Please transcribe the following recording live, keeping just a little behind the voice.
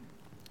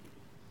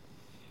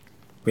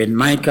In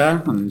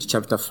Micah and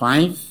chapter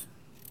 5,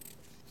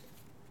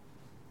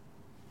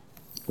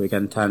 we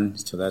can turn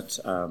to that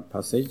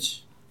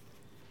passage.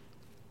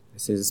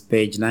 This is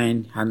page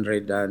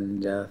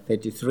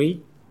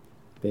 933.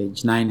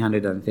 Page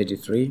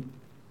 933,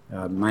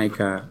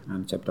 Micah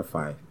and chapter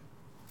 5.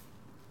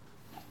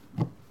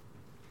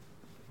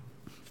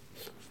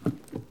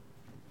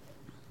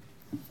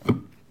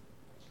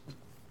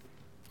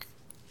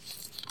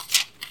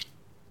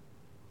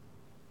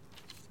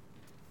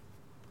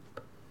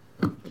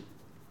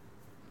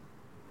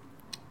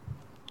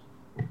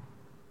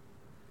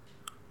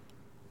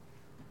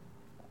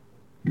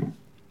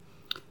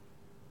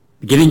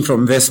 Beginning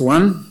from verse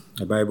 1,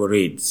 the Bible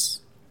reads,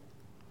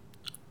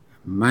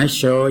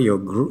 "Marshal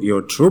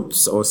your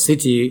troops, or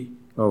city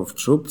of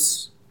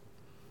troops,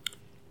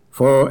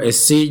 for a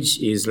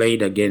siege is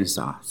laid against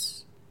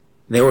us.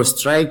 They will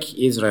strike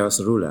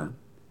Israel's ruler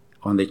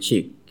on the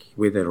cheek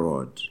with a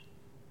rod.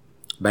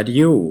 But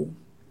you,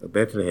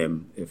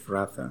 Bethlehem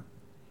Ephrathah,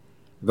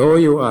 though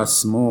you are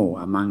small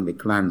among the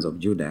clans of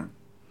Judah,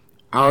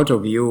 out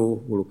of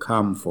you will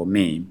come for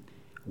me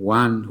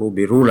one who will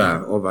be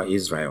ruler over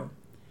Israel,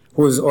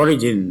 whose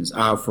origins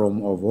are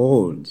from of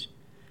old,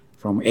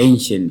 from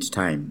ancient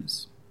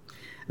times.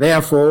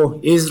 Therefore,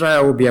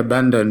 Israel will be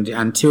abandoned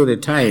until the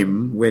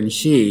time when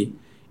she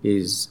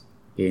is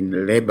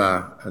in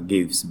labor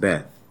gives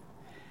birth,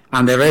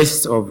 and the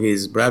rest of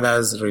his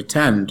brothers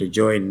return to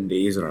join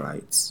the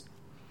Israelites.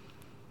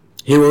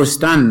 He will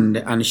stand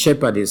and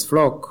shepherd his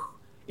flock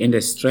in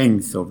the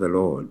strength of the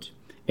Lord,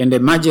 in the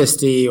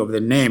majesty of the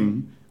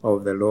name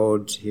of the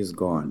Lord his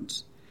God.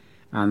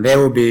 And they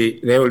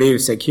will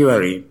live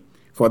securely,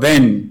 for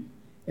then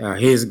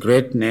his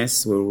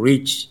greatness will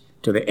reach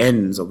to the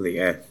ends of the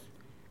earth,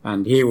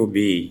 and he will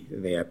be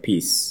their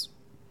peace.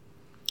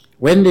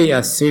 When the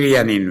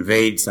Assyrian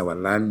invades our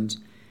land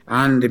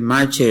and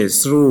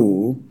marches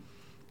through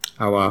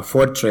our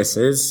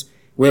fortresses,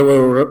 we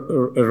will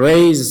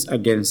raise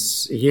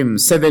against him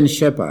 7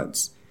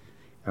 shepherds,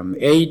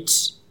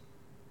 8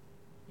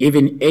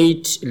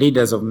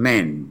 leaders of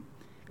men.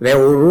 They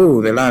will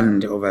rule the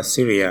land of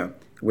Assyria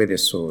with a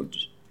sword,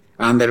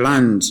 and the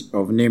land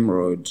of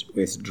Nimrod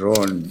with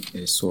drawn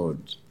a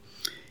sword.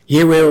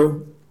 He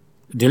will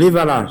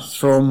deliver us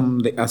from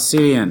the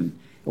Assyrian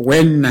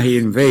when he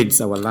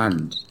invades our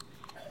land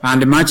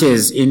and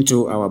marches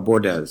into our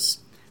borders.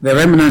 The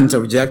remnant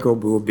of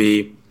Jacob will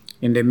be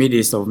in the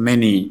midst of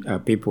many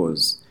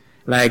peoples,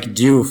 like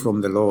dew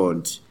from the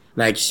Lord,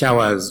 like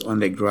showers on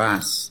the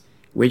grass,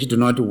 which do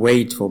not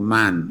wait for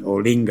man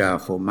or linger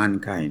for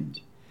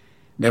mankind.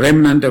 The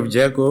remnant of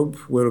Jacob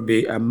will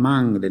be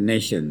among the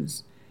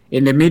nations,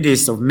 in the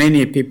midst of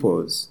many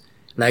peoples,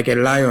 like a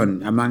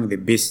lion among the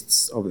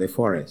beasts of the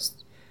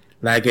forest,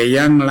 like a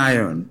young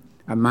lion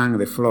among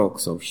the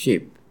flocks of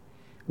sheep,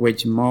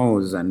 which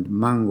maws and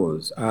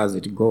mangles as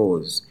it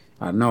goes,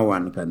 and no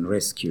one can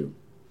rescue.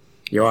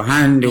 Your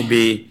hand will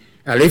be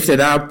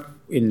lifted up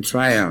in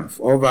triumph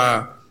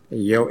over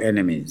your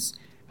enemies,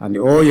 and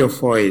all your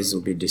foes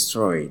will be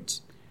destroyed.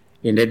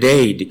 In the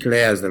day,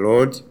 declares the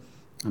Lord,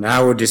 and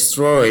I will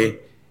destroy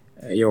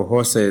your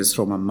horses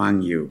from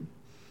among you,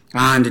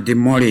 and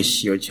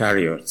demolish your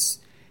chariots.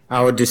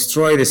 I will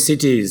destroy the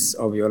cities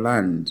of your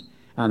land,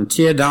 and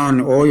tear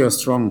down all your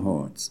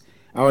strongholds.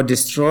 I will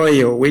destroy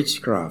your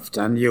witchcraft,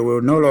 and you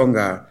will no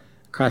longer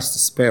cast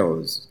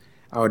spells.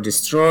 I will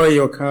destroy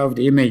your carved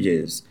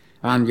images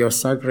and your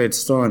sacred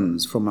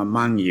stones from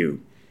among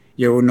you.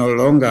 You will no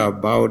longer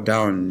bow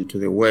down to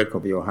the work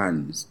of your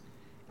hands.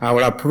 I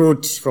will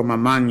uproot from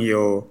among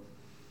your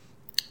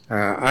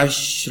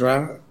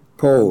Asherah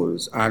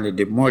poles and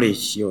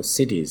demolish your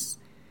cities.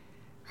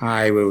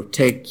 I will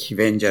take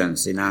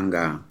vengeance in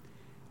anger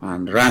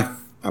and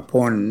wrath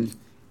upon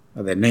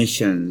the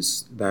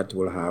nations that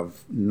will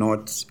have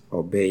not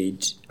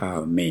obeyed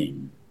me."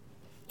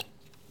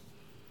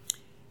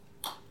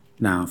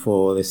 Now,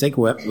 for the sake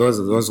of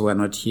those who are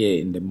not here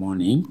in the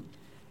morning,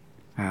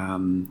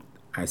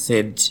 I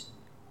said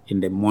in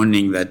the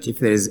morning that if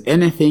there is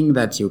anything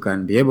that you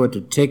can be able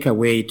to take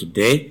away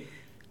today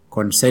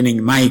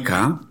concerning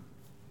Micah,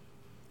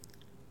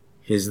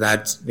 is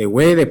that the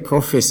way the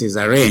prophecy is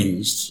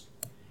arranged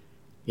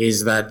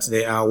is that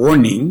there are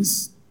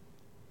warnings,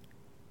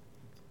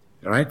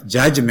 right?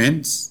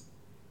 Judgments,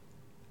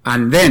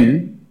 and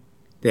then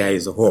there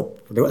is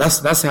hope.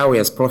 That's how he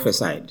has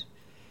prophesied.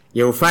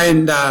 You'll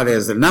find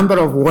there's a number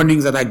of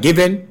warnings that are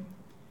given,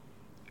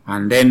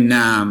 and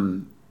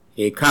then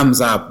he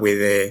comes up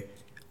with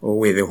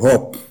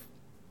hope.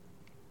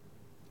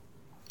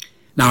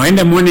 Now, in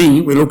the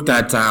morning, we looked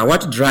at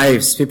what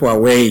drives people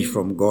away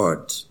from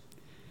God.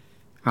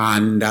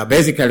 And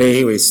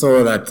basically, we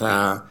saw that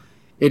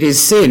it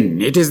is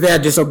sin. It is their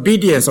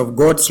disobedience of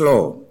God's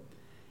law.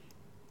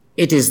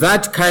 It is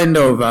that kind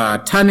of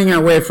turning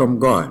away from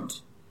God,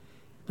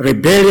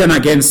 rebellion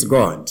against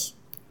God,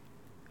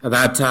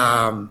 that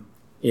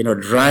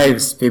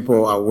drives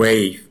people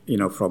away,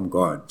 from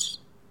God.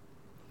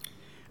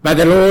 But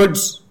the Lord,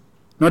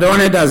 not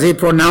only does he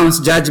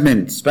pronounce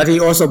judgment, but he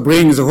also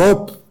brings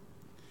hope.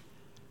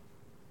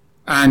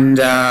 And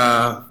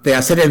there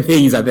are certain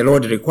things that the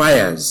Lord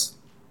requires.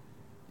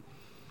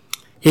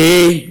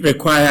 He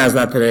requires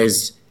that there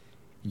is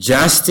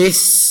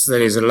justice, there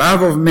is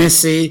love of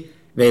mercy,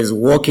 there is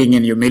walking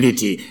in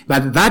humility.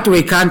 But that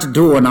we can't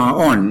do on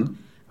our own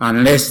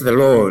unless the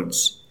Lord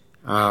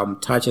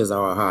touches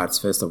our hearts,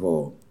 first of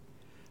all.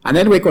 And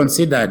then we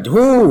considered,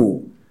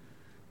 who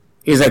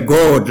is a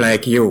God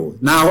like you?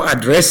 Now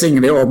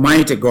addressing the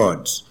Almighty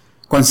God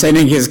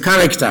concerning his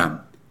character,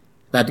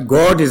 that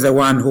God is the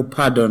one who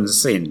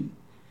pardons sin,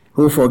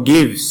 who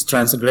forgives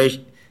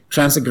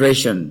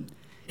transgression.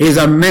 He is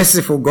a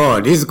merciful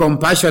God. He is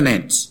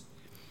compassionate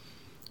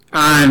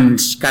and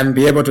can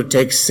be able to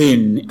take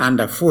sin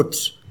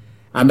underfoot,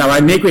 and our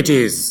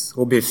iniquities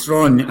will be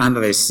thrown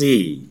under the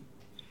sea.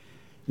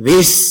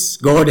 This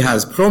God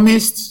has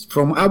promised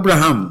from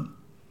Abraham,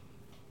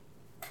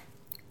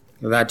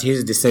 that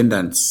his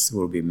descendants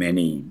will be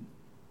many.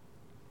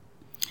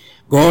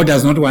 God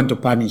does not want to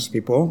punish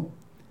people.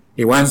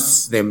 He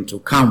wants them to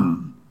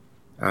come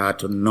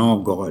to know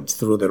God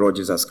through the Lord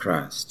Jesus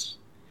Christ.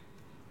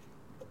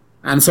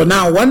 And so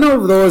now one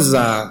of those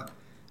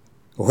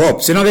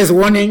hopes, there's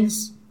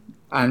warnings,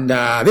 and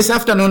this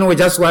afternoon we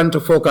just want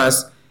to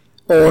focus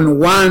on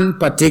one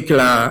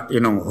particular,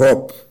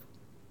 hope.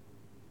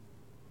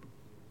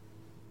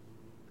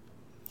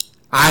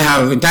 I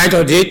have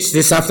entitled it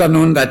this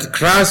afternoon that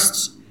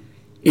Christ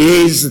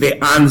is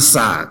the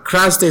answer.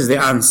 Christ is the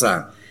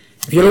answer.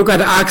 If you look at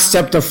Acts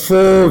chapter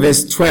 4,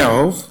 verse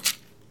 12,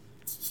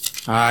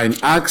 in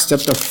Acts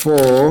chapter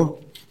 4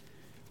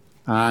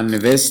 and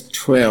verse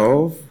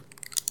 12,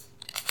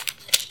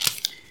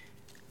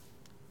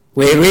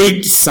 we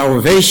read,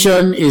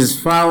 salvation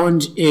is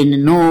found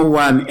in no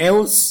one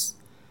else,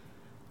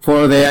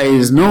 for there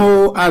is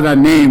no other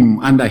name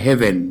under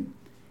heaven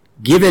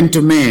given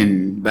to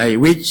men by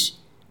which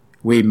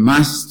we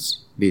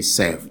must be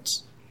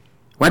saved.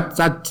 What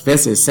that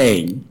verse is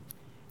saying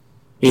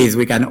is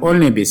we can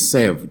only be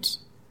saved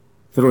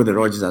through the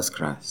Lord Jesus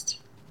Christ.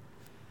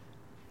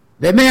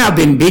 There may have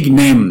been big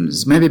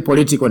names, maybe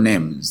political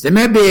names. There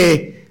may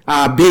be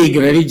big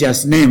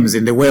religious names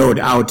in the world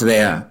out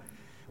there.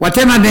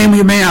 Whatever name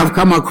you may have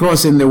come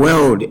across in the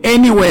world,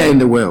 anywhere in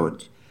the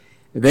world,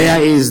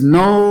 there is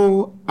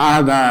no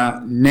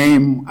other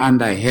name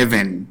under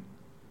heaven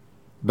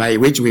by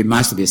which we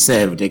must be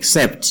saved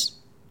except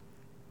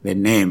the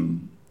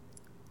name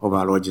of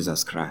our Lord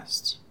Jesus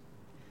Christ.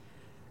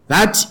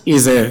 That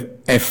is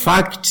a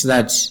fact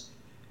that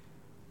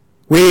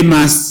we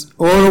must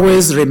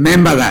always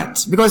remember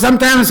that. Because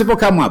sometimes people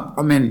come up.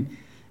 In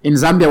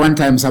Zambia one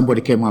time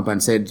somebody came up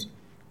and said,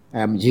 I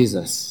am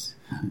Jesus.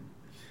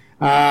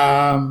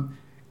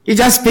 He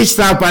just pitched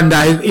up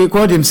and he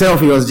called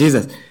himself, he was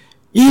Jesus.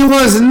 He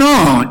was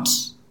not.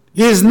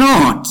 He is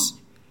not.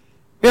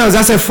 He was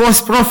just a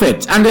false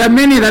prophet. And there are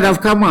many that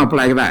have come up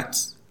like that.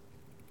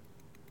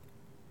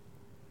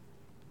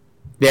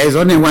 There is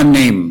only one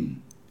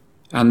name,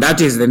 and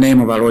that is the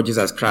name of our Lord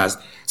Jesus Christ.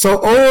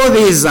 So all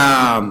these,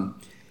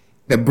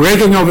 the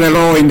breaking of the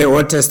law in the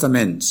Old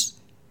Testament,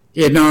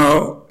 the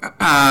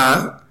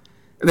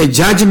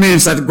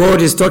judgments that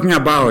God is talking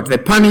about, the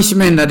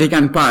punishment that he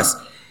can pass,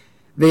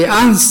 the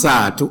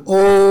answer to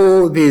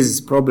all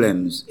these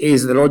problems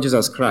is the Lord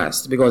Jesus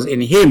Christ, because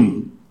in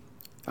him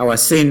our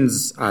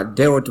sins are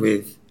dealt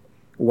with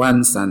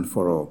once and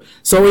for all.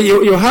 So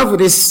you have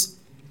this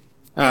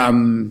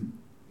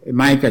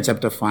Micah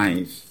chapter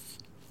 5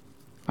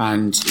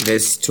 and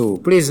verse 2.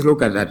 Please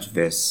look at that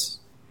verse.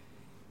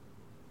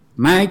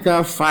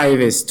 Micah 5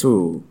 verse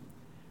 2.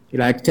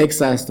 It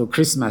takes us to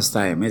Christmas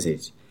time, is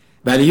it?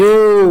 But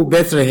you,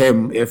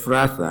 Bethlehem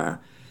Ephrathah,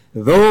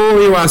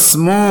 though you are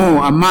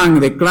small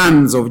among the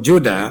clans of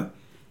Judah,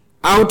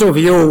 out of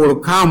you will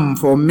come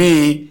for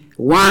me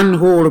one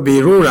who will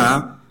be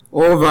ruler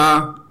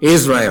over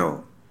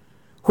Israel,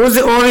 whose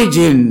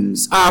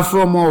origins are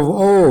from of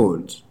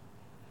old,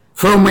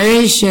 from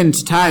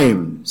ancient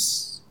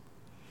times.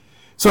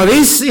 So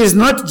this is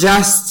not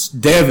just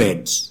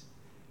David.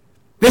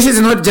 This is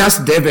not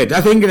just David.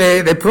 I think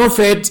the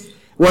prophet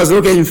was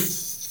looking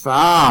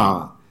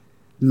far,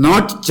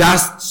 not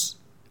just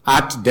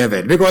at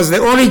David, because the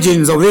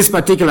origins of this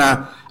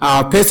particular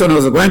person who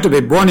was going to be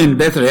born in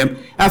Bethlehem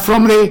are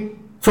from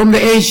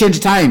the ancient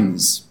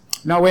times.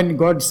 Now when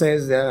God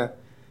says, the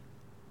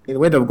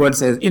word of God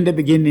says, in the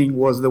beginning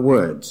was the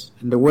Word,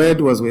 and the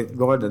Word was with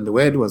God, and the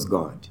Word was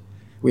God.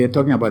 We are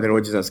talking about the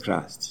Lord Jesus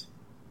Christ.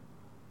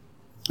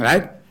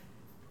 Right?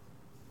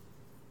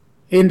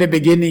 In the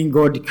beginning,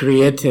 God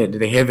created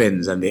the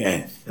heavens and the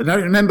earth. And now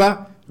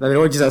remember that the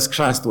Lord Jesus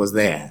Christ was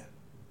there.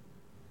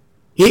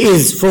 He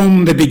is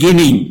from the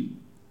beginning.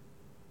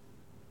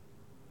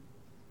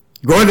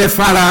 God the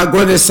Father,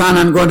 God the Son,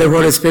 and God the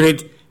Holy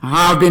Spirit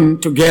have been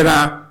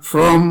together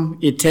from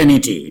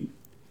eternity.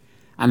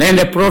 And then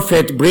the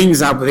prophet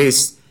brings up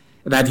this,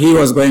 that he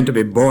was going to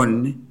be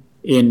born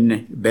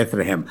in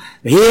Bethlehem.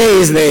 Here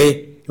is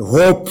the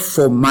hope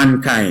for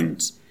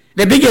mankind.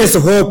 The biggest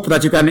hope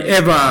that you can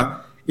ever,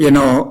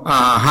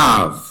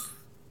 have.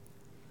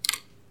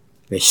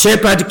 The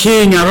shepherd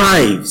king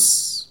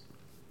arrives.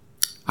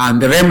 and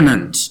the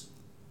remnant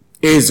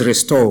is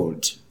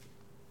restored.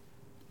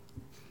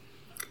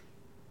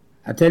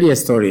 I'll tell you a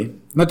story,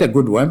 not a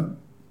good one,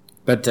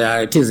 but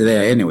it is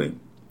there anyway.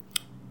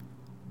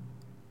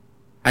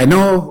 I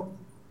know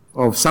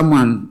of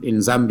someone in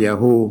Zambia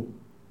who,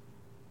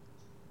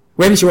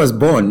 when she was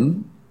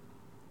born,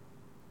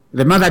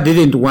 the mother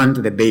didn't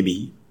want the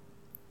baby.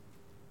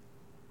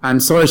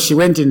 And so she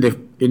went in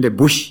the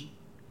bush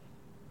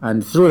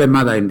and threw the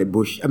mother in the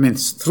bush.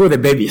 Threw the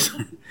baby.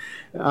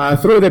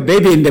 Threw the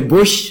baby in the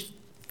bush,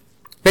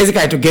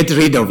 basically to get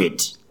rid of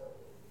it.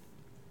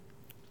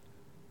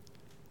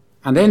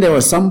 And then there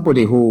was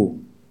somebody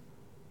who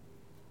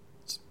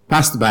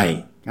passed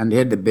by and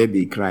heard the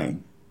baby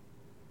crying.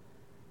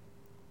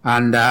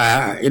 And,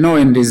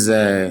 in these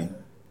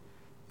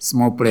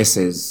small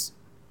places,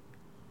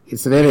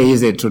 it's very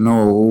easy to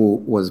know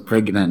who was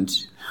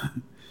pregnant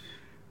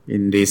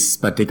in this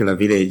particular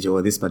village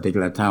or this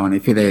particular town,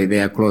 if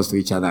they are close to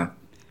each other.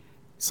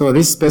 So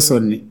this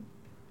person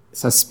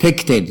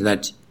suspected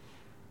that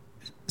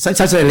such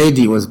a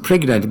lady was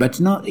pregnant, but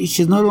no,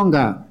 she's no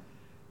longer,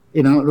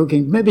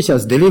 looking, maybe she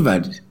was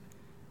delivered.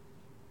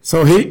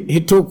 So he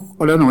took,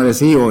 I don't know whether it's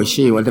he or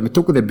she,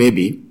 took the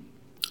baby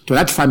to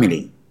that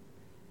family.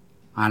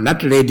 And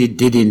that lady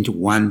didn't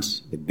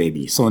want the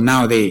baby. So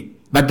now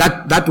but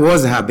that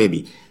was her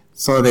baby.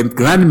 So the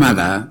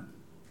grandmother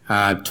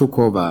took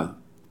over,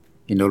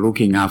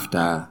 looking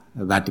after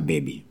that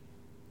baby.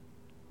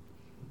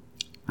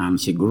 And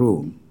she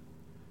grew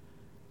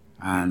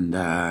and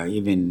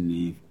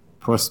even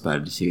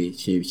prospered.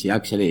 She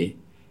actually,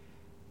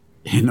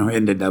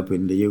 ended up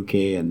in the UK,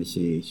 and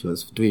she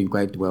was doing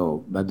quite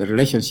well. But the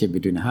relationship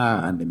between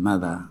her and the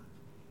mother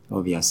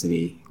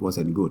obviously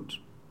wasn't good.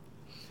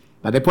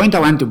 But the point I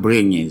want to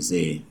bring is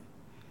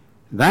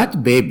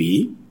that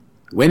baby,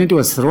 when it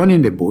was thrown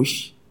in the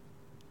bush,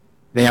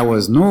 there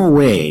was no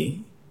way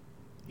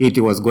it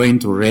was going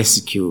to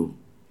rescue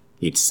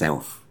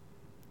itself.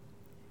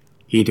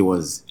 It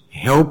was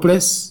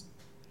helpless.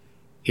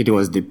 It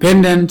was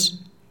dependent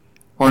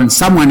on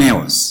someone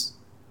else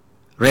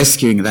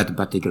rescuing that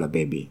particular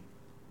baby.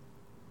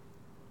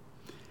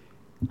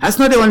 That's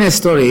not the only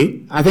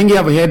story. I think you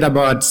have heard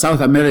about South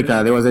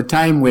America. There was a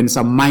time when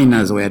some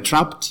miners were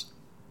trapped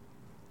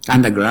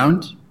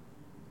underground.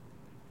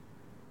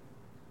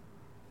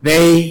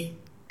 They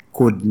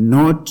could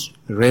not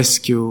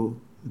rescue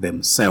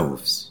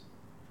themselves.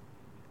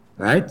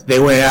 Right? They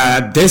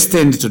were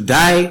destined to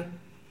die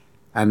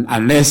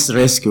unless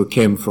rescue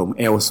came from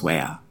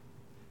elsewhere.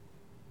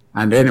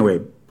 And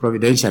anyway,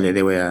 providentially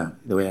they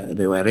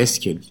were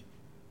rescued.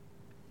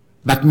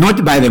 But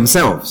not by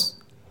themselves.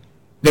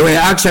 They were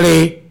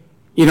actually,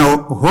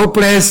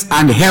 hopeless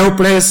and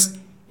helpless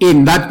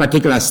in that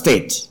particular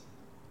state.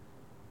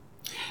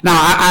 Now,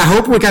 I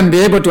hope we can be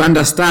able to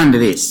understand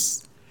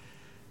this.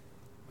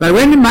 But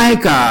when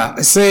Micah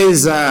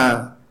says,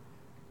 not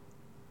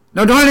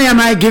only am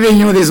I giving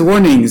you these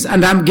warnings,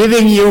 and I'm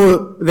giving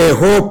you the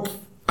hope,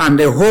 and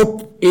the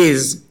hope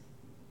is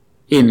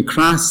in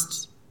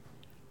Christ,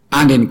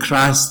 and in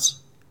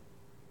Christ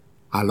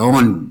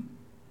alone.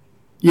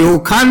 You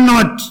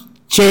cannot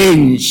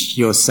change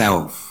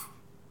yourself.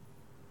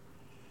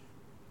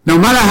 No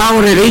matter how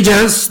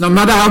religious, no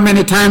matter how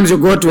many times you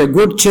go to a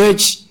good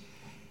church,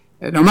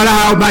 no matter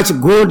how much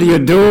good you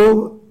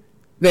do,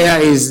 there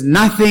is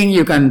nothing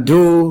you can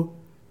do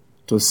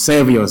to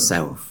save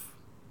yourself.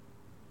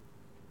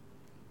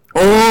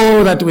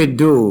 All that we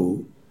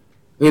do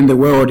in the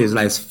world is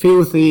like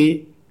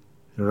filthy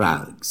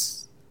rags.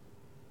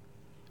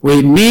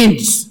 We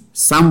need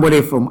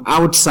somebody from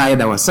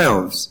outside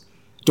ourselves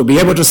to be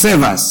able to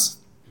save us.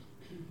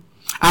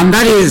 And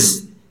that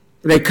is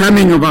the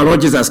coming of our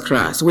Lord Jesus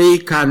Christ. We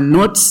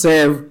cannot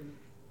save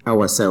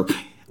ourselves.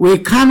 We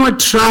cannot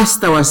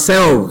trust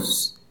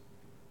ourselves.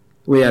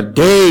 We are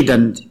dead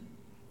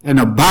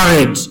and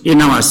buried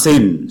in our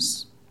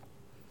sins.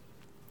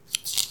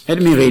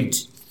 Let me read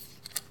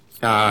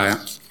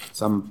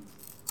some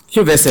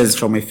few verses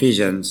from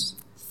Ephesians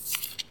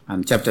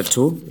and chapter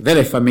 2,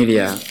 very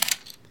familiar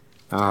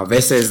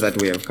verses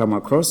that we have come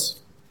across.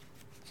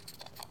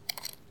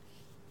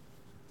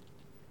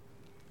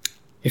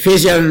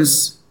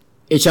 Ephesians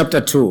chapter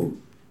 2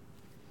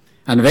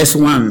 and verse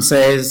 1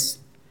 says,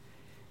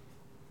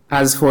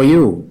 "As for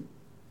you,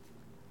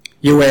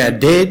 you were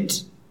dead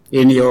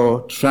in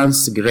your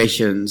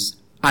transgressions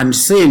and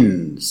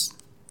sins,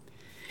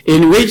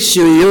 in which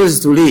you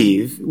used to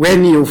live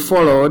when you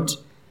followed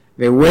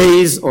the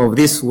ways of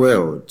this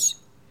world,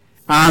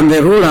 and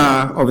the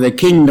ruler of the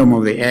kingdom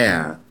of the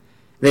air,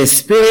 the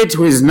spirit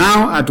who is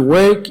now at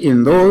work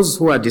in those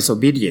who are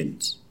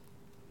disobedient.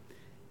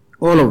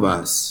 All of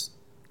us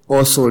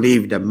also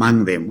lived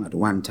among them at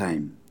one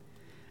time,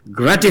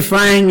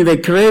 gratifying the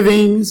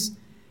cravings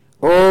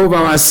of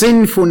our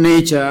sinful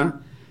nature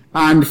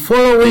and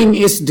following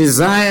its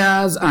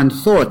desires and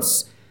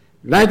thoughts,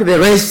 like the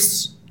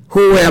rest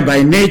who were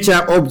by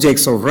nature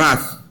objects of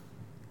wrath.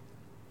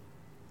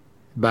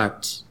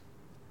 But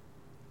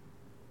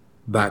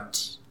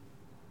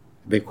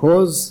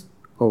because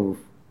of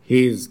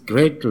his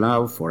great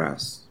love for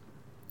us.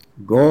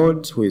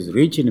 God, who is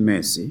rich in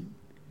mercy,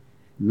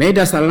 made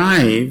us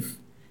alive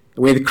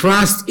with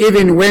Christ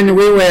even when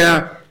we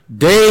were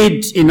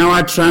dead in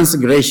our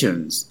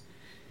transgressions.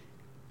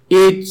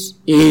 It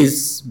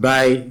is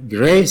by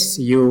grace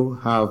you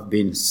have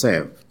been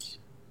saved.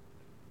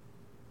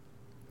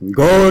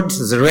 God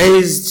has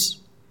raised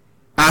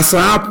us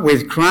up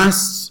with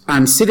Christ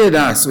and seated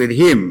us with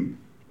him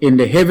in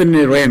the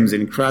heavenly realms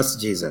in Christ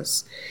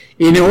Jesus,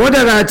 in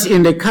order that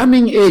in the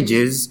coming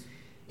ages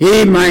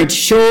he might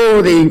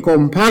show the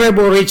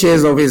incomparable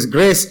riches of his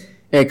grace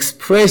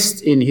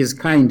expressed in his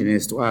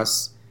kindness to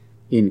us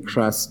in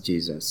Christ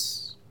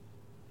Jesus.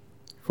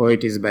 For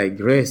it is by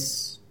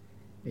grace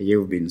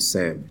you've been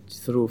saved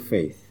through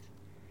faith,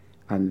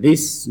 and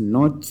this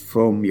not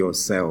from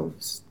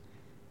yourselves.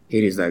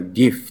 It is a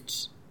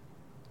gift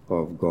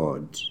of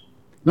God,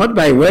 not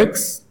by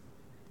works,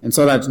 and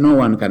so that no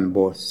one can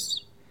boast.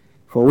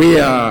 For we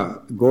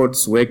are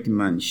God's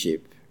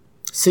workmanship,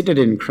 seated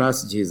in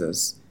Christ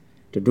Jesus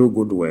to do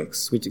good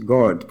works, which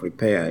God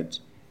prepared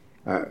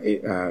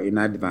in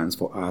advance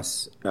for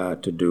us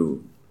to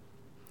do.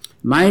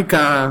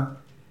 Micah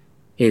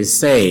is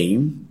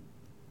saying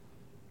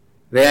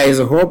there is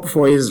hope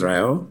for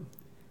Israel,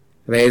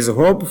 there is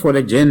hope for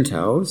the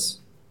Gentiles,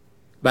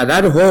 but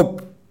that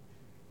hope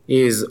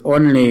is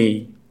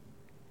only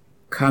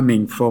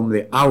coming from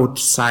the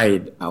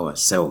outside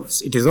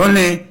ourselves. It is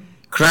only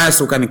Christ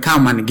who can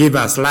come and give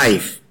us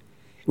life.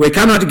 We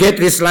cannot get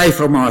this life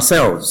from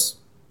ourselves.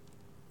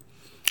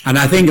 And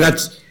I think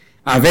that's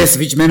a verse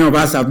which many of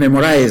us have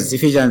memorized,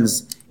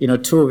 Ephesians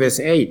 2 verse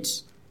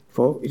 8.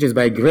 For it is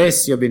by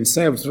grace you have been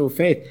saved through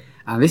faith.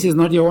 And this is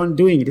not your own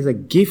doing. It is a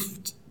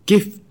gift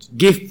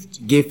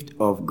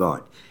of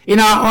God. In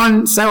our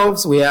own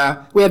selves, we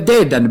are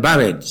dead and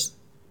buried.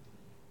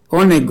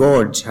 Only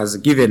God has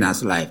given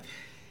us life.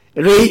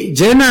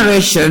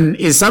 Regeneration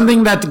is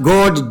something that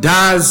God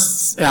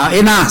does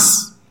in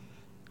us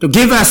to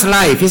give us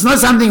life. It's not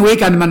something we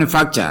can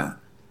manufacture.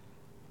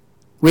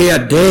 We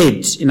are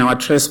dead in our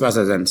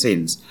trespasses and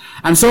sins.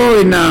 And so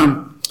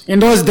in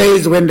those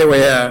days when they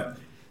were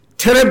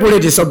terribly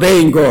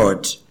disobeying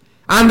God,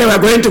 and they were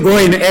going to go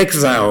in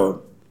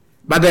exile,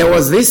 but there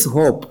was this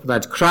hope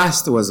that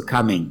Christ was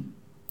coming,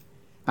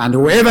 and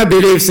whoever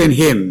believes in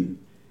him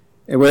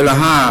will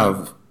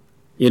have,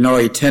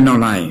 eternal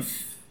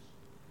life.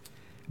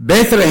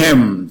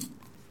 Bethlehem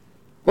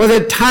was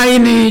a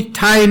tiny,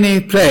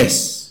 tiny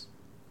place.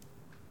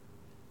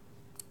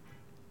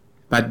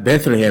 But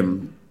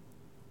Bethlehem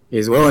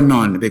is well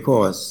known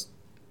because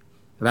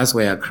that's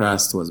where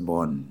Christ was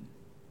born.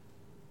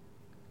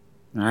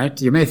 Right?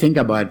 You may think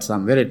about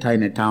some very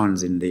tiny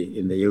towns in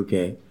the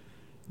UK,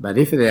 but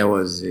if there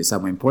was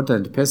some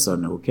important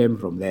person who came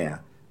from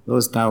there,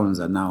 those towns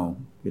are now,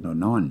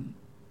 known.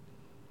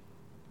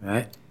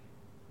 Right?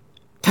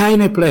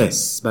 Tiny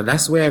place, but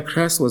that's where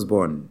Christ was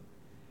born.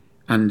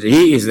 And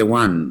he is the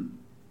one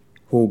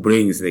who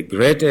brings the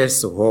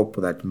greatest hope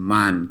that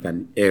man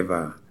can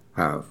ever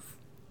have.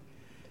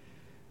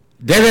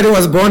 David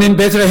was born in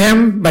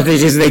Bethlehem, but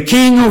it is the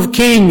King of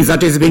Kings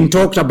that is being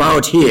talked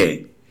about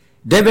here.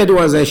 David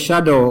was a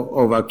shadow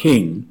of a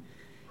king.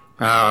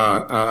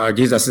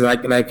 Jesus is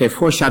like a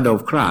foreshadow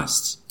of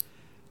Christ.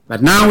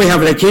 But now we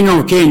have the King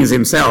of Kings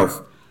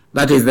himself.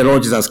 That is the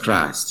Lord Jesus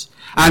Christ.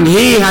 And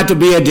he had to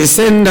be a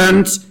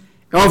descendant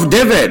of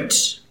David.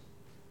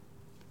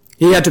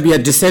 He had to be a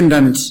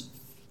descendant,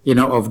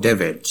 of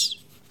David.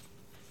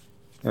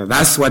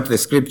 That's what the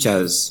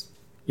scriptures,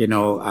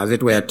 as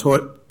it were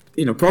taught,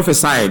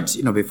 prophesied,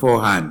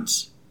 beforehand.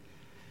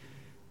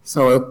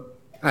 So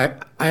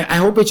I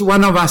hope each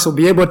one of us will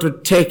be able to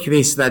take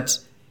this, that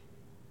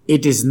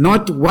it is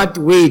not what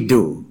we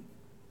do,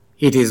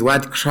 it is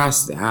what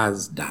Christ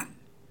has done.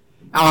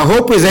 Our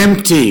hope is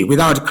empty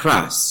without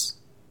Christ.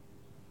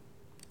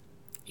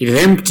 It is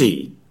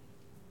empty.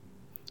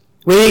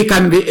 We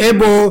can be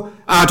able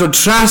to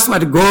trust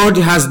what God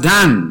has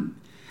done.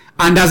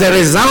 And as a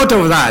result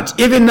of that,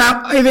 even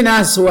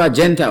us who are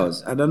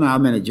Gentiles, I don't know how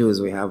many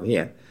Jews we have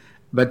here,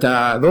 but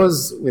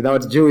those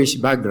without Jewish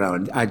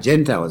background are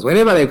Gentiles,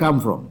 wherever they come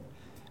from.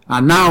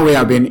 And now we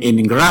have been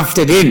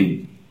engrafted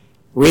in.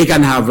 We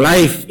can have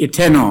life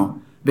eternal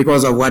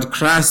because of what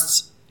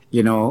Christ,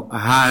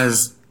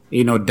 has,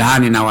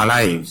 done in our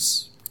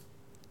lives.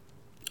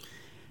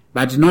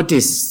 But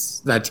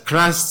notice that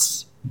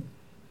Christ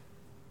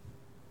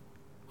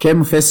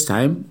came first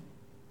time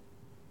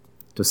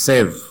to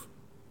save,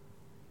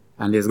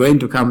 and is going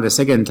to come the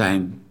second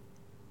time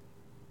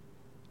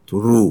to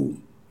rule.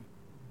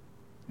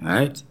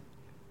 Right?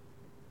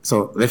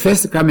 So the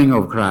first coming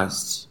of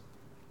Christ,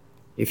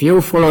 if you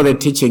follow the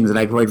teachings,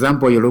 like for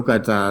example, you look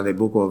at the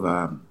book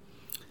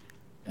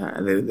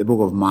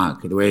of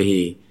Mark, the way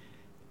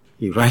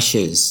he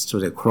rushes to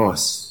the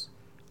cross,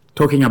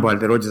 talking about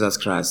the Lord Jesus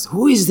Christ.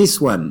 Who is this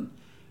one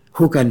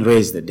who can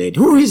raise the dead?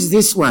 Who is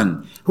this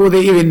one who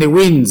even the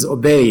winds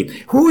obey?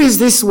 Who is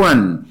this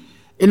one?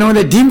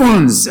 The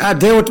demons are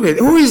dealt with.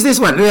 Who is this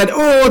one? They had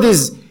all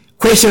these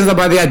questions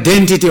about the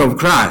identity of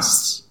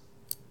Christ.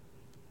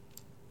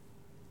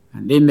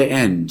 And in the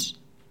end,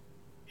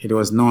 it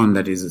was known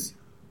that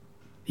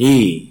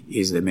he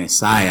is the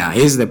Messiah.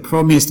 He is the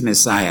promised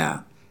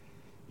Messiah.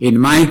 In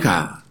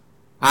Micah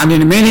and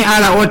in many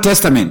other Old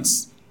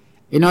Testaments.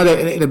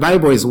 The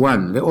Bible is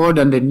one. The Old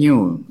and the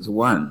New is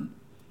one.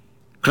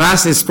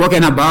 Christ is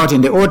spoken about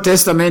in the Old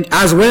Testament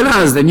as well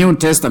as the New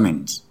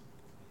Testament.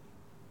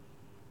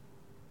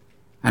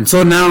 And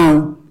so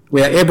now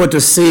we are able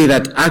to see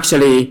that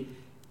actually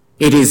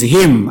it is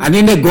him. And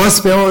in the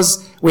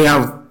Gospels, we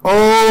have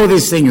all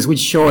these things which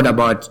showed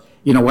about,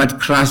 what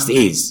Christ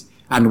is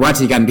and what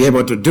he can be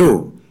able to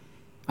do.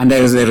 And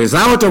as a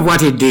result of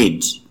what he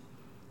did,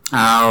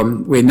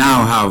 we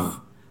now have,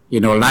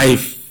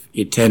 life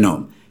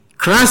eternal.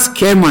 Christ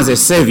came as a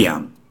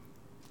savior.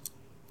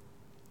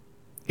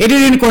 He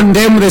didn't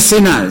condemn the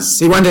sinners.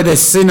 He wanted the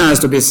sinners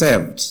to be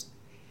saved.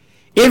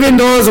 Even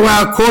those who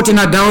are caught in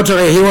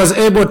adultery, he was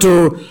able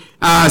to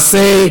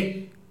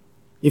say,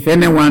 if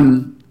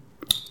anyone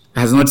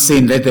has not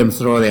sinned, let them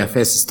throw their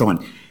first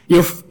stone.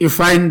 You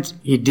find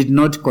he did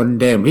not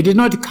condemn. He did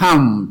not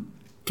come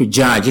to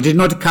judge. He did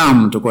not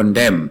come to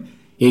condemn.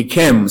 He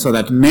came so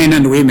that men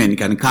and women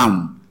can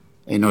come,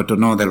 to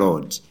know the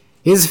Lord.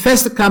 His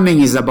first coming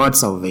is about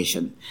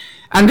salvation.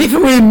 And if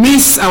we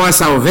miss our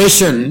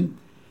salvation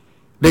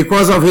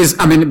because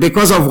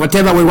of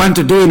whatever we want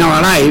to do in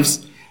our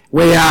lives,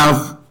 we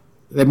have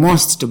the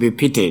most to be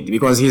pitied,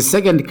 because his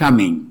second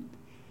coming,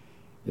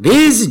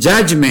 these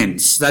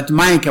judgments that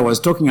Micah was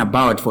talking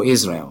about for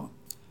Israel,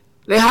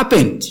 they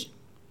happened.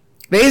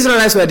 The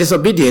Israelites were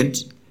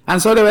disobedient,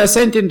 and so they were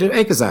sent into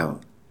exile.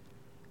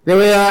 They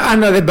were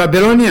under the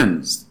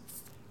Babylonians.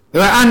 They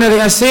were under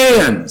the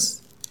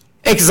Assyrians.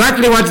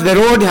 Exactly what the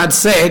Lord had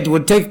said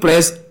would take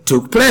place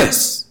took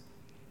place.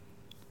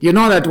 You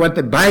know that what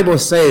the Bible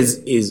says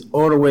is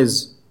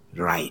always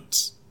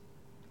right.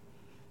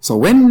 So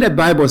when the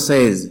Bible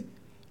says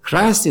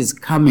Christ is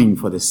coming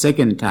for the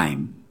second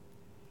time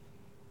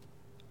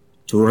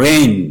to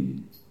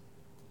reign,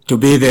 to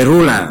be the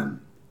ruler,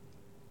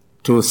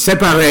 to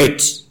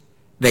separate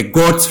the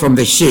goats from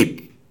the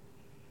sheep,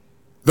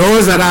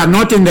 those that are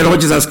not in the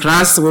Lord Jesus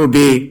Christ will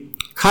be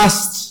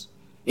cast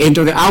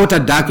into the outer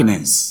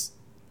darkness,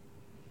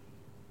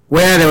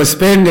 where they will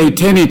spend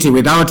eternity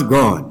without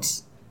God.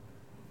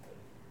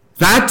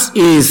 That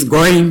is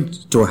going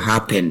to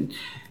happen.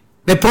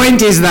 The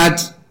point is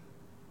that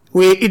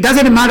it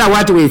doesn't matter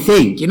what we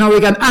think. We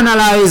can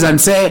analyze and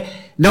say,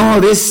 no,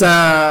 this,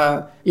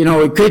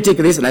 we critic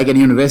this, like in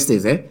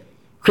universities,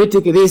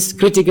 critic this,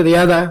 critic the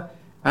other,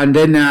 and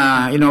then,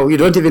 you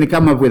don't even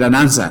come up with an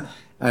answer.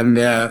 And,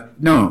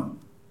 no.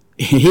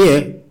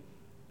 Here,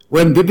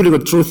 when biblical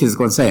truth is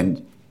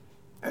concerned,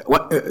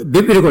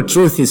 biblical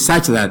truth is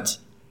such that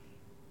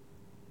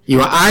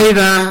you are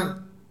either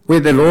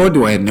with the Lord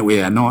when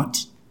we are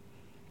not.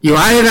 You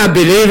either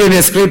believe in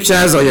the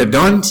scriptures or you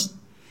don't.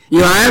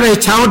 You are either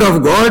a child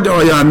of God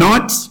or you are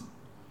not.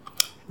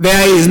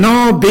 There is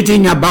no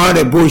beating about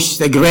the bush,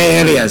 the gray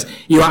areas.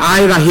 You are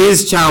either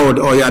his child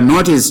or you are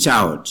not his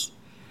child.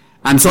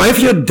 And so if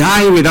you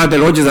die without the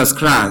Lord Jesus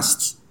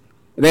Christ,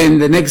 then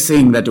the next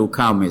thing that will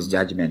come is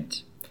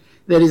judgment.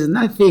 There is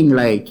nothing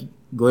like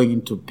going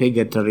into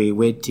purgatory,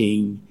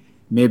 waiting,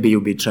 maybe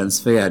you'll be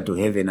transferred to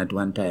heaven at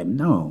one time.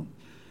 No.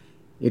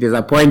 It is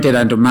appointed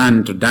unto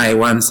man to die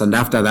once, and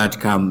after that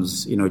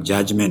comes,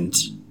 judgment.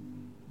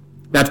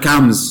 That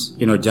comes,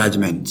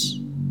 judgment.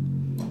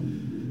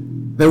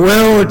 The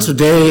world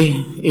today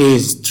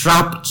is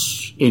trapped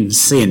in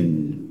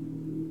sin.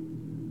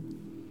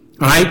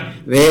 Right?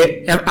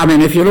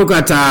 If you look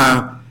at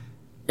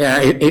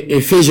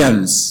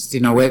Ephesians,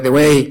 the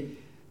way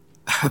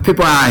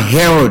people are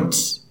held,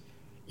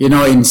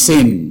 in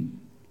sin.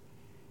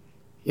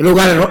 You look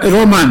at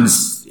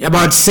Romans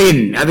about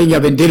sin. I think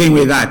you've been dealing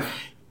with that.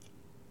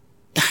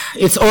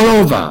 It's all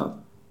over.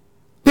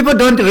 People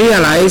don't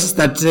realize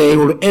that they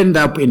will end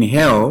up in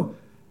hell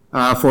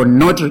for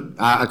not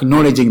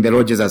acknowledging the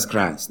Lord Jesus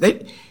Christ.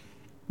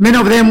 Many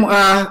of them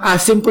are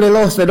simply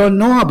lost. They don't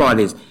know about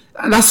it.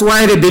 And that's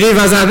why the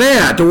believers are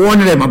there to warn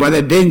them about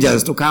the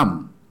dangers to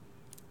come.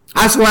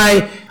 That's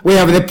why we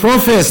have the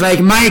prophets like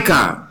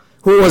Micah,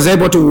 who was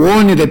able to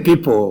warn the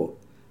people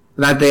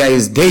that there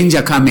is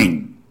danger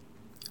coming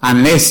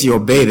unless you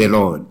obey the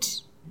Lord.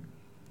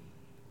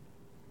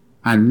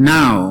 And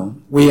now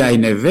we are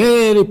in a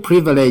very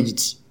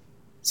privileged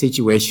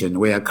situation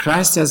where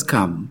Christ has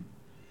come.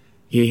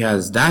 He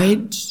has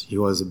died, he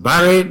was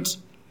buried,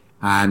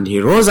 and he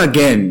rose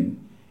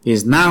again. He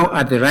is now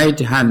at the right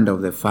hand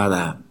of the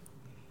Father,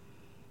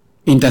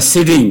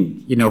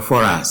 interceding,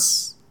 for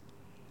us.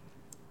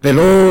 The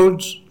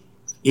Lord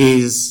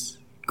is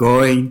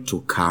going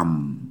to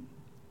come.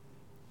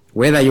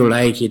 Whether you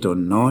like it or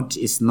not,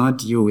 it's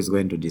not you who is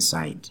going to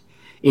decide.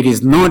 It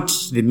is not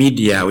the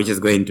media which is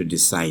going to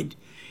decide.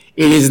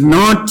 It is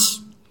not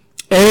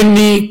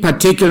any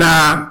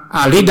particular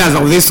leaders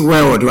of this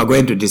world who are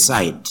going to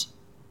decide.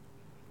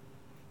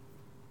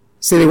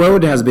 See, the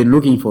world has been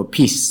looking for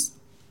peace.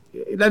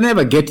 They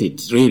never get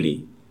it,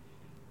 really.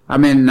 I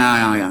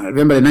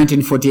remember in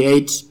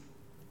 1948,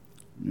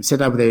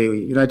 set up the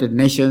United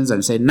Nations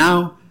and say,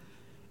 now,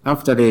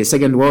 after the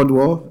Second World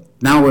War,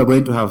 now we're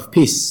going to have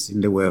peace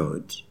in the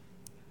world.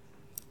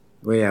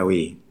 Where are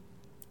we?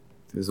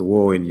 There's a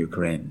war in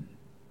Ukraine.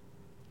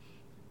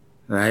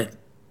 Right?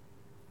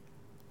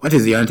 What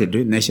is the United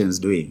Nations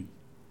doing?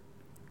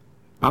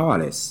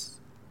 Powerless.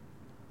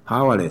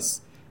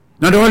 Powerless.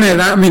 Not only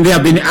that, there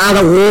have been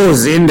other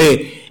wars in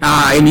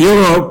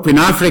Europe, in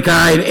Africa,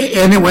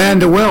 anywhere in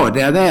the world.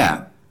 They are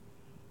there.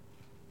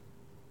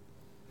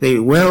 The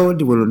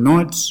world will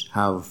not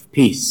have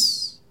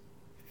peace.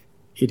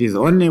 It is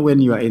only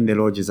when you are in the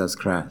Lord Jesus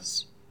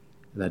Christ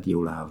that you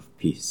will have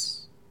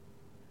peace.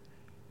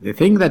 The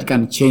thing that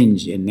can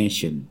change a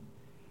nation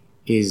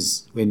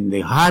is when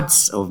the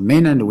hearts of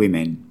men and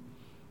women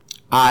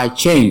are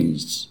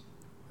changed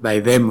by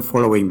them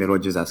following the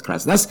Lord Jesus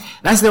Christ.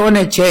 That's the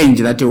only change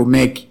that will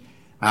make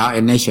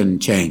a nation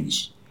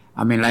change.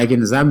 Like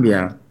in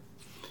Zambia,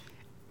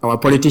 our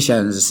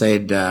politicians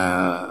said,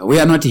 we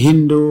are not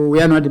Hindu,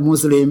 we are not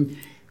Muslim,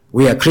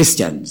 we are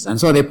Christians. And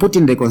so they put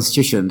in the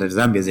constitution that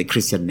Zambia is a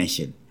Christian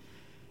nation.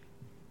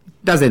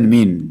 It doesn't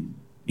mean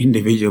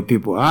individual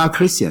people are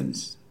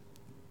Christians.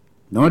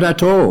 Not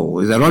at all.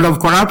 There's a lot of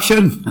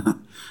corruption.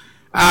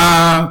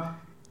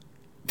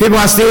 People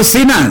are still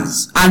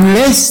sinners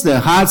unless the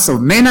hearts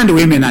of men and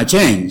women are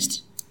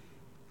changed.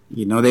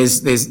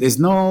 There's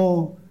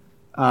no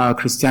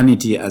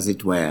Christianity, as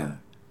it were.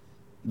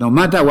 No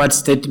matter what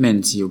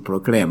statements you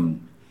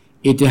proclaim,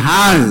 it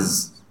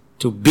has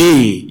to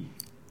be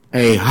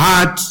a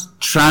heart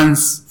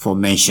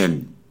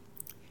transformation.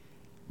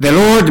 The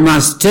Lord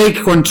must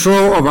take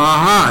control of our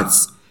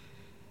hearts.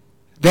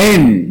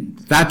 Then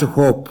that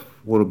hope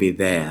will be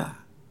there.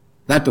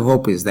 That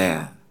hope is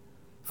there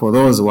for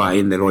those who are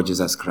in the Lord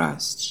Jesus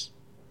Christ.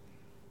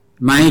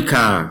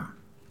 Micah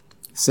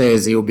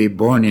says he will be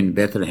born in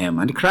Bethlehem,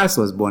 and Christ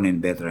was born in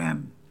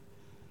Bethlehem.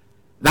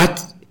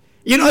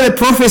 The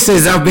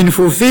prophecies have been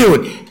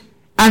fulfilled,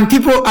 and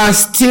people are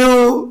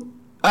still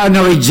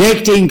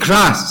rejecting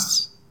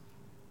Christ.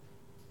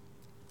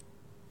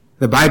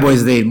 The Bible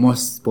is the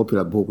most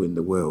popular book in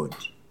the world,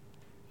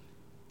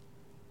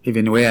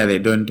 even where they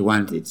don't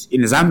want it.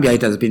 In Zambia,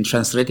 it has been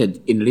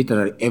translated in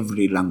literally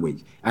every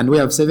language, and we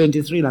have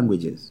 73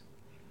 languages.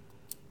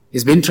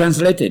 It's been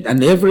translated,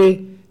 and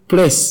every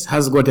place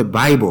has got a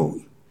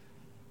Bible.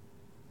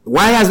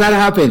 Why has that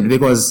happened?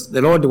 Because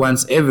the Lord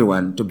wants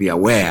everyone to be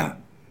aware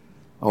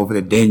of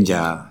the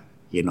danger,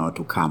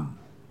 to come.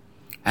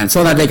 And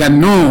so that they can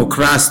know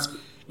Christ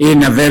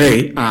in a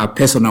very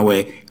personal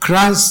way.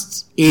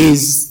 Christ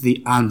is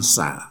the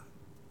answer.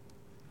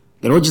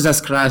 The Lord Jesus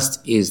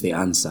Christ is the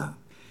answer.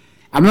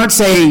 I'm not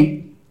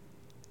saying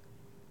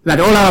that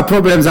all our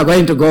problems are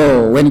going to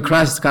go when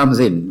Christ comes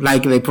in,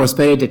 like the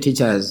prosperity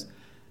teachers,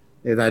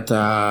 that,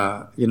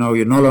 you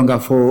no longer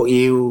fall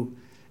ill,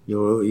 you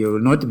will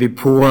not be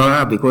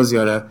poor because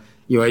you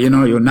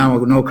now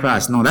know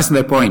Christ. No, that's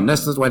not the point.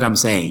 That's not what I'm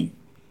saying.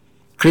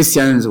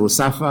 Christians will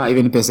suffer,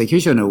 even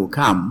persecution will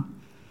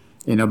come,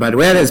 but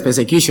where there's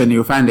persecution,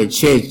 you find the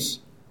church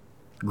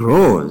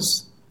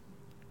grows.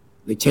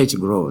 The church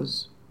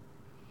grows.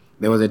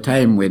 There was a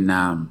time when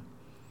the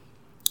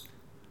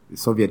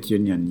Soviet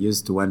Union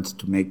used to want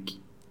to make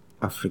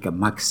Africa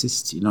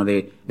Marxist.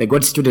 They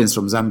got students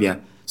from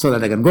Zambia so that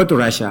they can go to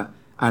Russia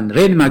and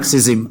read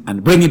Marxism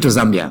and bring it to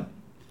Zambia.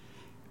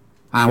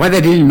 What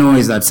they didn't know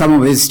is that some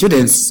of these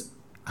students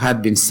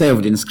had been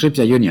saved in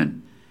Scripture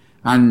Union.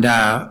 And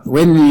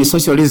when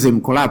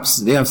socialism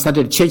collapsed, they have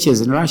started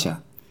churches in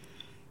Russia.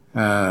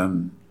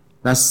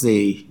 That's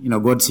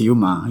God's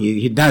humor.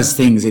 He does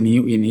things in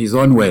his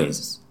own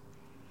ways.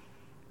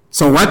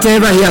 So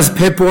whatever he has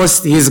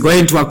purposed, he is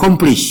going to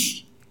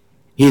accomplish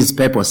his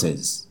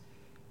purposes.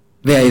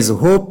 There is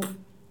hope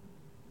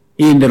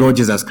in the Lord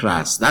Jesus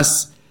Christ.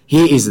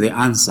 He is the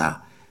answer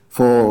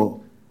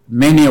for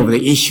many of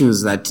the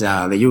issues that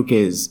the UK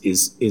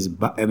is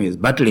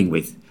battling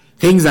with,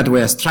 things that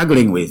we are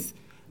struggling with.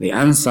 The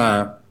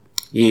answer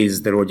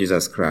is the Lord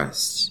Jesus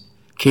Christ.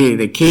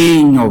 The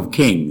King of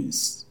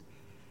Kings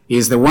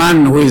is the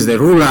one who is the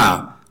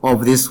ruler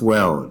of this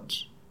world.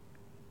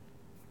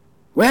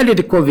 Where did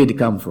COVID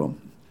come from?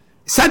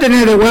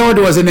 Suddenly the world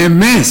was in a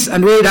mess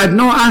and we had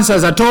no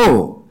answers at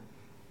all.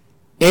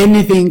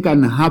 Anything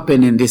can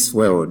happen in this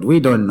world. We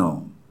don't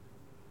know.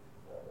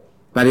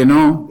 But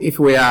if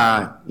we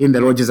are in the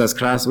Lord Jesus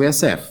Christ, we are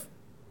safe.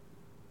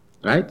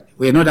 Right?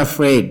 We are not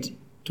afraid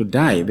to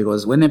die,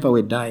 because whenever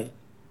we die,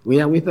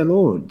 we are with the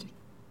Lord.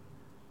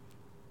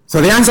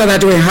 So the answer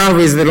that we have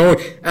is the Lord,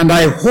 and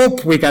I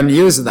hope we can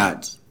use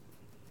that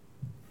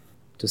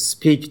to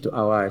speak to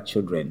our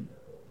children.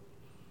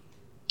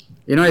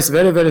 It's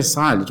very, very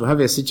sad to have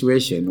a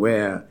situation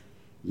where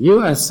you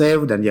are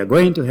saved and you're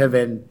going to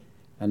heaven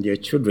and your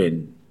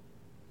children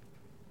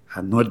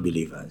are not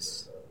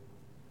believers.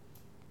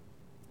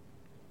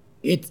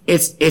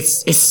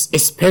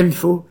 It's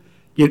painful.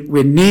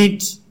 We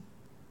need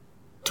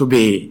to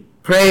be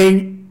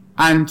praying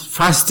and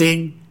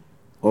fasting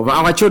over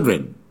our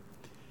children.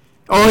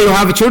 Or you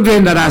have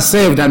children that are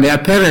saved and their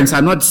parents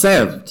are not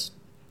saved.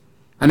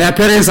 and their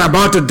parents are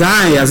about to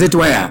die, as it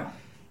were.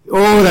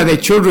 Oh, that the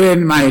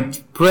children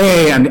might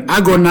pray and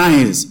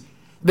agonize,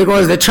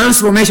 because the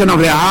transformation of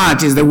their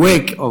heart is the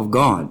work of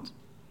God.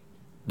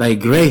 By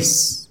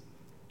grace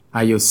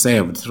are you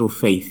saved through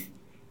faith.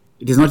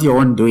 It is not your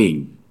own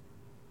doing.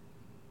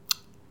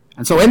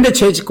 And so when the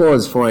church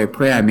calls for a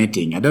prayer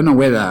meeting, I don't know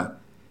whether,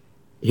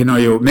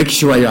 you make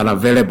sure you are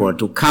available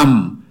to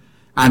come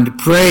and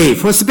pray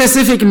for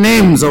specific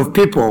names of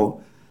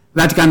people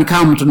that can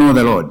come to know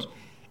the Lord.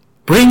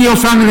 Bring your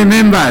family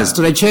members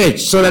to the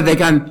church so that they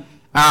can,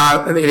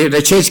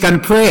 the church can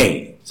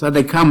pray, so that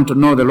they come to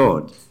know the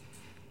Lord.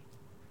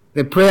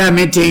 The prayer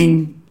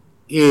meeting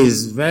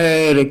is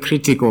very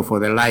critical for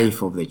the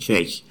life of the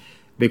church,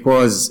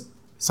 because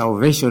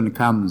salvation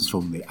comes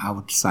from the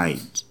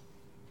outside.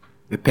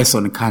 The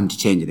person can't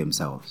change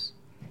themselves.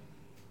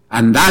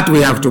 And that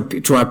we have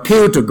to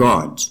appeal to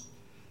God.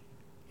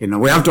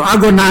 We have to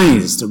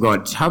agonize to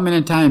God. How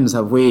many times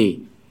have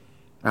we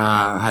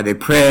had a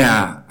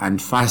prayer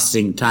and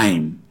fasting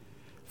time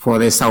for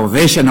the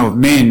salvation of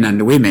men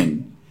and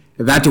women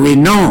that we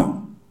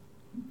know?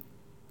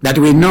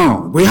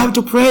 We have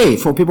to pray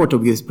for people to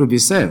be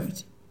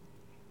saved.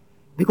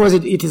 Because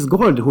it is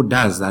God who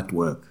does that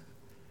work.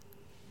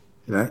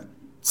 Right?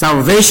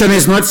 Salvation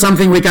is not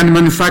something we can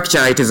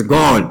manufacture. It is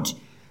God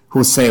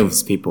who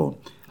saves people.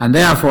 And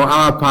therefore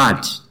our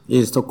part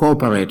is to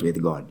cooperate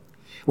with God.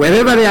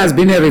 Wherever there has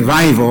been a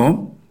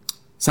revival,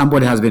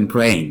 somebody has been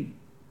praying.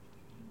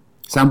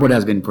 Somebody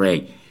has been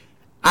praying.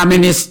 I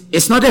mean,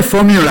 it's not a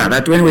formula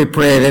that when we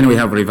pray, then we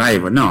have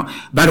revival. No.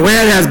 But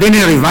where there has been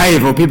a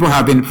revival, people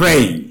have been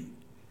praying.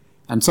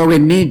 And so we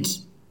need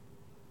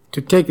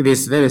to take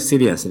this very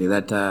seriously,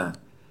 that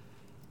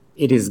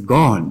it is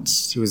God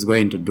who is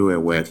going to do a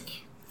work.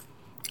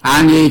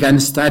 And he can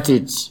start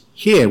it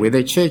here with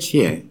the church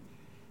here.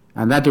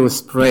 And that will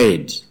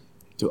spread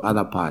to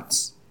other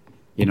parts,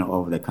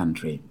 of the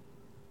country.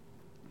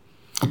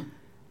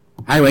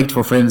 I worked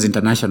for Friends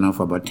International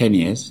for about 10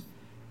 years.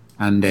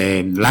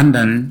 And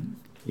London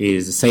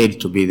is said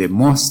to be the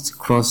most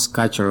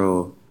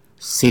cross-cultural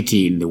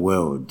city in the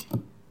world.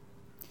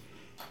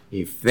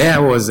 If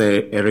there was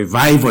a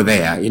revival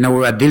there, we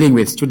were dealing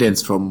with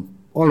students from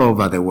all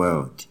over the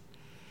world.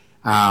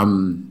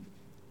 The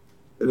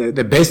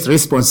best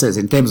responses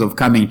in terms of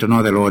coming to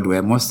know the Lord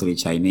were mostly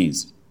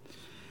Chinese.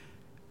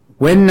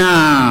 When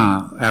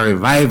a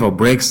revival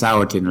breaks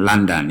out in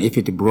London, if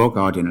it broke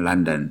out in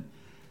London,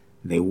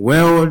 the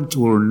world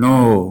will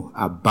know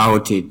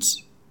about it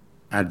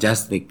at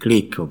just the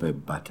click of a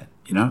button,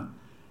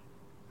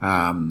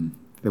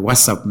 The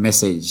WhatsApp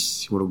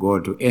message will go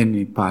to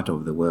any part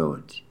of the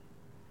world.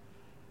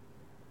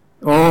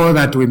 Oh,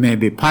 that we may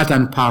be part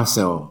and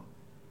parcel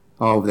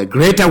of the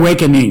great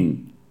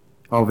awakening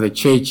of the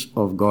Church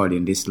of God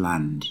in this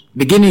land,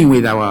 beginning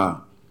with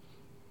our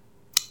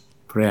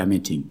prayer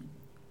meeting,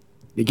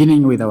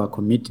 beginning with our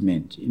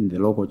commitment in the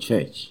local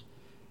church,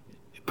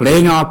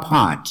 playing our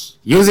part,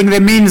 using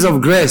the means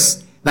of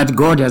grace that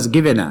God has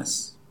given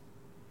us.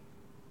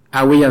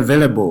 Are we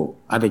available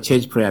at the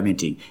church prayer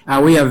meeting?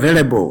 Are we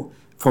available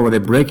for the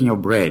breaking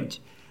of bread?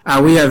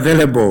 Are we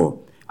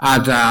available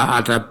at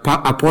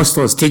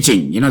apostles'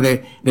 teaching,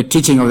 the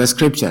teaching of the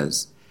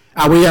scriptures?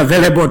 Are we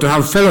available to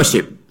have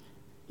fellowship?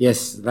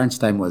 Yes,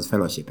 lunchtime was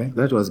fellowship.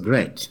 That was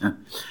great.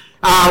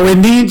 We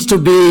need to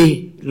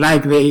be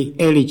like the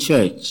early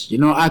church.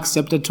 Acts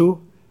chapter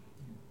 2?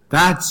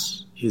 That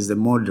is the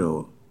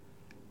model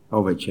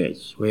of a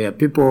church, where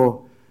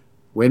people,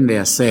 when they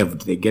are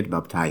saved, they get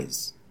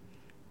baptized.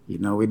 We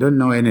don't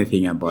know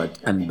anything about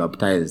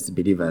unbaptized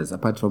believers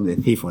apart from the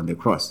thief on the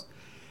cross.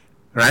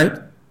 Right?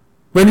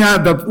 When you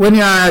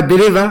are a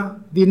believer,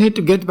 you need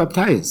to get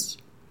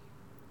baptized.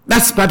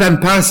 That's part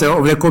and parcel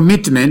of the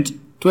commitment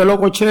to a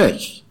local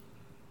church.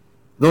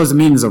 Those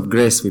means of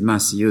grace, we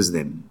must use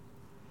them.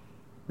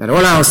 But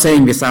all I was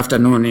saying this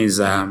afternoon is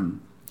the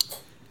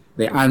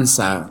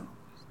answer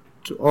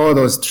to all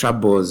those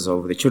troubles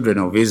of the children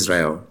of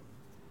Israel,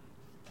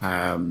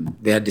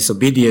 their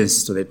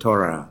disobedience to the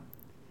Torah,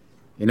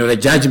 the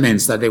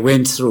judgments that they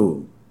went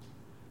through,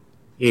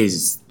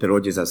 is the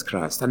Lord Jesus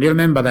Christ. And you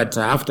remember that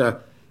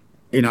after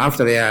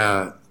they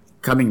are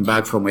coming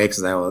back from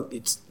exile,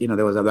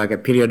 there was like a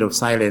period of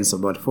silence of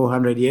about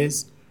 400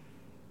 years,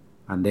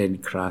 and then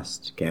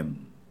Christ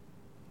came.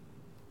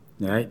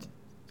 Right?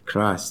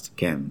 Christ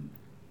came,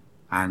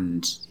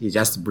 and he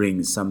just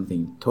brings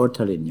something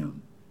totally new.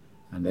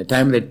 And the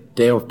time the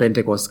day of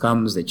Pentecost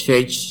comes, the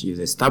church is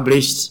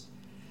established.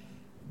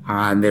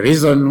 And the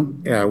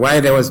reason why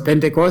there was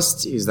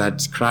Pentecost is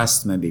that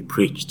Christ may be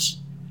preached.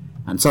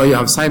 And so you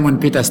have Simon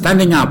Peter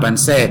standing up and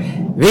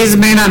say, these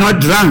men are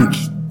not drunk.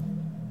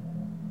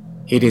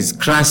 It is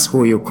Christ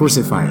who you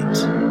crucified.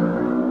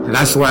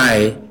 That's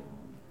why,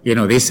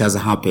 this has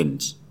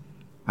happened.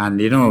 And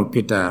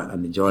Peter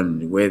and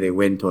John, where they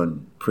went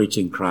on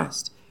preaching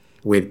Christ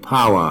with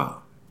power,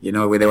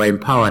 where they were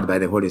empowered by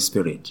the Holy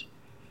Spirit.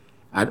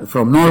 And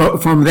from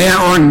there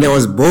on, there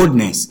was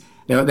boldness.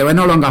 They were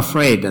no longer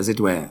afraid, as it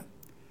were,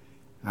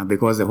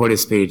 because the Holy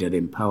Spirit had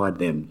empowered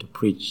them to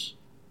preach,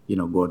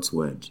 God's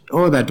word.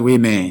 Oh, that we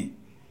may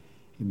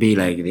be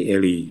like the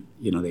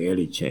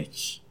early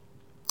church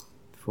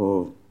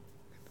for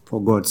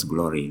God's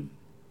glory.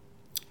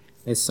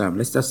 Let's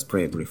just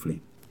pray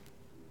briefly.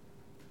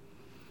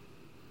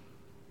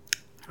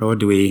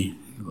 Lord,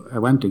 I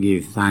want to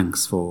give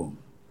thanks for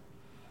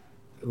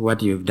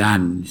what you've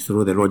done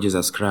through the Lord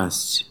Jesus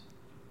Christ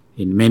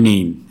in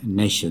many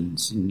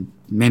nations, in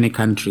many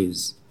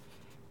countries,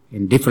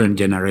 in different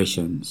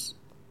generations.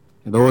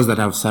 Those that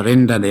have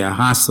surrendered their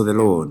hearts to the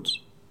Lord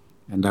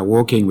and are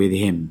walking with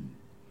him,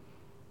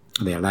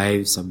 their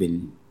lives have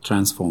been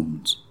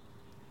transformed.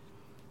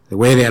 The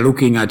way they are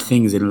looking at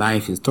things in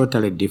life is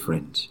totally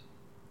different.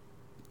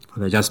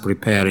 They're just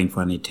preparing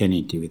for an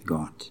eternity with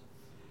God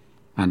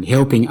and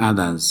helping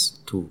others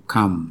to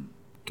come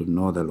to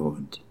know the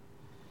Lord.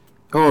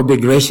 Oh, be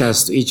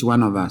gracious to each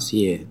one of us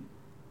here,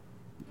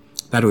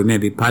 that we may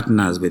be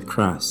partners with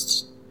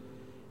Christ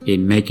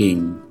in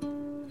making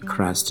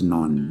Christ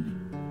known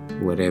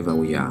wherever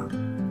we are.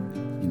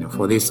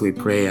 For this we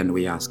pray and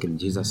we ask in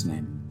Jesus'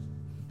 name.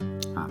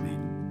 Amen.